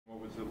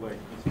it like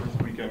this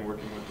first weekend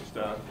working with the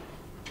staff?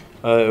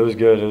 It was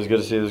good. It was good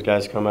to see those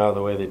guys come out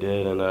the way they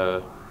did and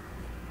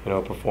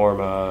perform.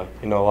 A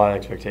lot of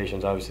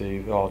expectations.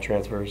 Obviously, all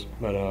transfers,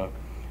 but I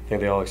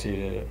think they all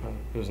exceeded it.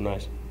 It was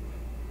nice.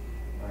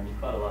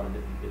 You've got a lot of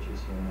different pitchers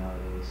here now at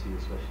ASU,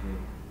 especially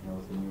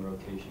with the new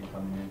rotation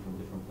coming in from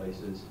different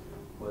places.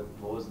 What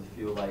was the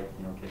feel like,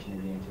 catching a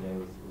game today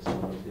with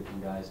some of those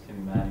different guys?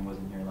 Timmy Manning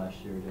wasn't here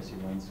last year. Jesse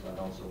Wainscott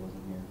also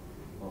wasn't here.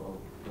 What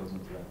goes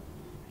into that?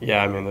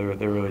 Yeah, I mean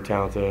they're really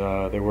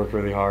talented. They work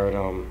really hard.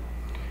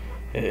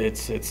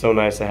 It's so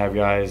nice to have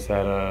guys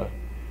that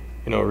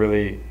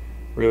really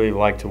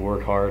like to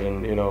work hard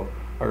and are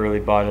really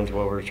bought into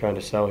what we're trying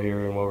to sell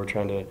here and what we're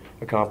trying to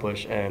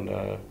accomplish. And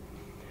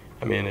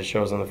it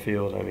shows on the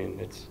field. I mean,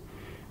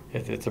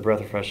 it's a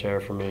breath of fresh air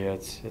for me.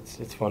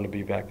 It's fun to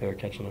be back there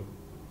catching them.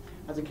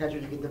 As a catcher,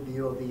 you get the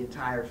view of the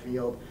entire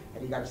field,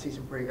 and you got to see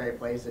some pretty great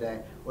plays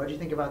today. What did you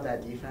think about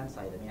that defense?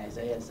 I mean,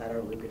 Isaiah at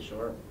center, Luke at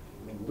short.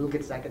 I mean, Luke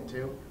at second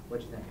too. What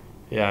did you think?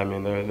 Yeah, I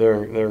mean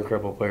they're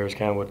incredible players.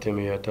 Kind of what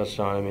Timmy touched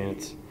on. I mean,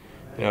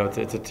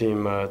 it's a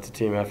team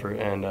effort,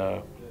 and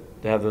to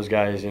have those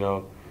guys,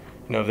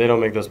 if they don't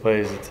make those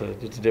plays, it's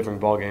a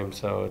different ball game.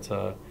 So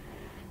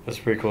it's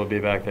pretty cool to be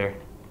back there.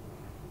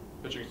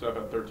 Pitching staff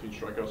had 13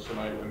 strikeouts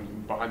tonight,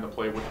 and behind the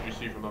plate, what did you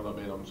see from them that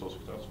made them so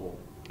successful?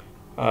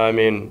 I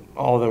mean,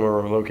 all of them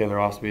were locating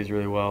their off speeds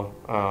really well.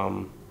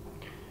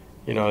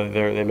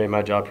 They made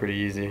my job pretty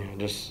easy. I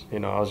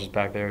was just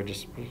back there. I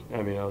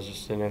was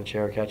just sitting in a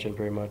chair catching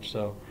pretty much.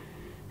 So,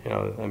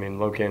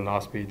 locating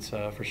off speeds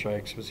for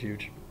strikes was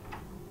huge.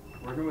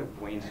 Working with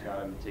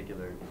Wainscott in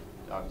particular,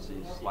 obviously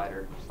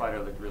slider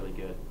looked really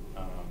good.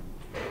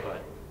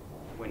 But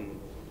when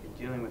you're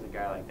dealing with a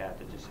guy like that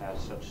just has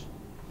such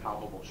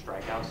palpable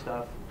strikeout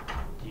stuff,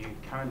 do you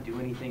kind of do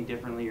anything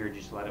differently, or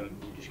just let him?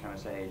 You just kind of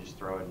say, hey, just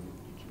throw it, and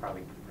he's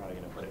probably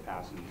going to put it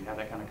past him. Do you have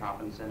that kind of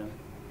confidence in him?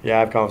 Yeah, I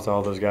have confidence in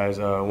all those guys.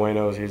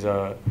 Wayno's he's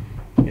a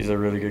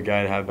really good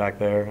guy to have back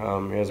there.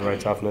 He has the right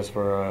toughness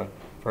for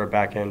a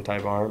back end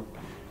type arm,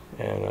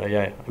 and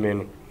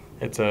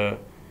it's good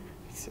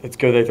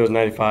that he throws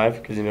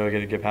 95 because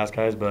you get past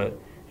guys, but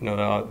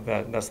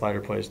that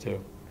slider plays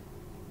too.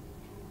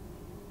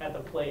 At the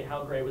plate,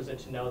 how great was it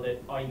to know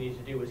that all you needed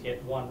to do was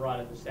get one run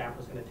and the staff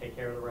was going to take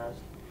care of the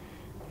rest?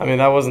 I mean,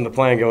 that wasn't the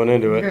plan going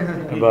into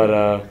it, but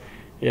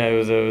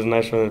it was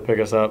nice for them to pick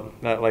us up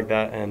like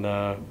that, and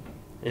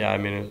it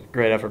was a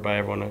great effort by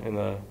everyone in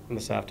the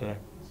staff today.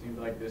 Seemed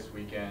like this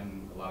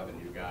weekend a lot of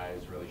the new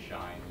guys really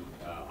shined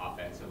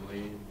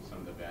offensively. Some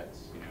of the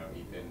vets,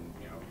 Ethan,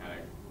 kind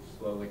of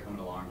slowly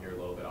coming along here a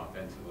little bit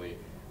offensively.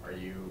 Are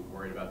you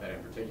worried about that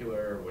in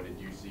particular? What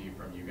did you see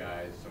from you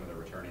guys, some of the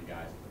returning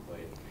guys at the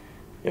plate?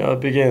 At the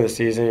beginning of the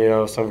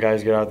season, some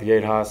guys get out the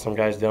gate hot, some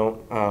guys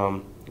don't.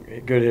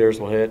 Good hitters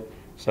will hit,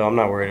 so I'm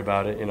not worried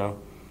about it.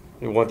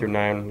 1 through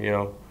 9,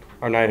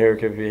 our 9 hitter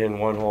could be hitting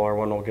one hole, our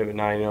one hole could be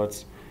 9.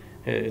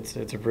 It's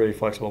a pretty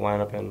flexible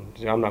lineup, and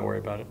I'm not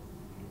worried about it.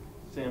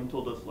 Sam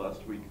told us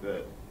last week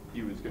that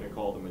he was going to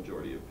call the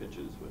majority of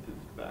pitches with his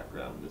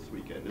background this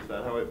weekend. Is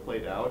that how it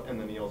played out? And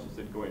then he also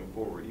said going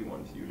forward he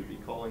wants you to be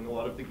calling a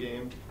lot of the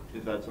game.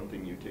 Is that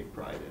something you take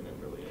pride in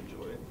and really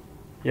enjoy?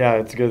 Yeah,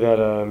 it's good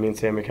that me and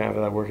Sammy kind of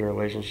have that working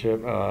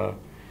relationship.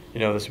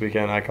 This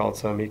weekend I called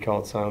some, he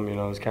called some. It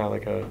was kind of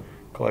like a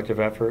collective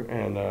effort,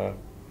 and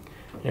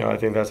I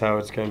think that's how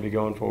it's going to be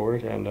going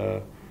forward. And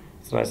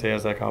it's nice that he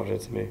has that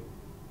confidence in me.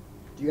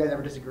 Do you guys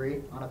ever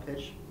disagree on a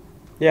pitch?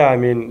 Yeah,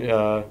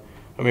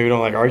 we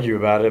don't argue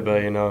about it,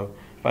 but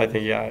if I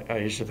think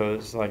he should throw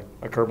this like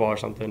a curveball or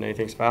something, and he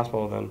thinks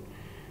fastball, then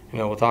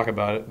we'll talk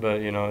about it.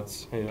 But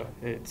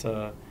it's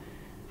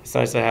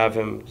nice to have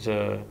him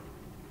to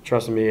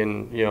trust me,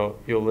 and he'll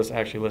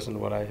actually listen to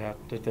what I have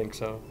to think.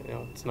 So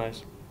it's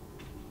nice.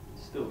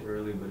 It's still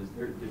early, but is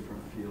there a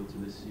different feel to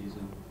this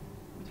season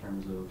in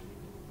terms of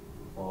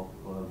ball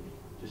club,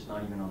 just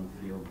not even on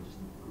the field, but just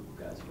the group of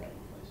guys who got in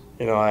place?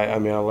 I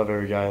love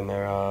every guy in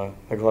there.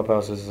 The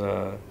clubhouse is,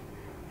 I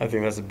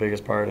think that's the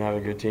biggest part in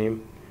having a good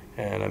team,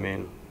 and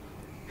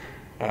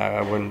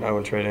I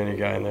wouldn't trade any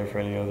guy in there for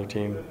any other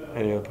team,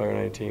 any other player on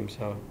any team.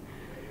 So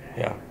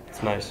yeah,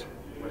 it's nice.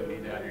 What did it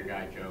mean to have your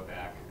guy Joe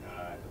back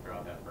to throw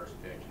out that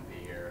first pitch and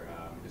be here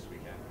this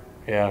weekend?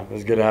 Yeah, it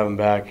was good to have him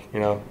back.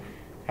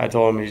 I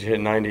told him he should hit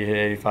 90, hit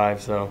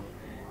 85, so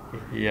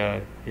he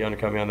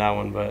undercut me on that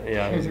one. But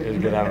yeah, it was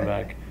good to have him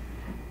back.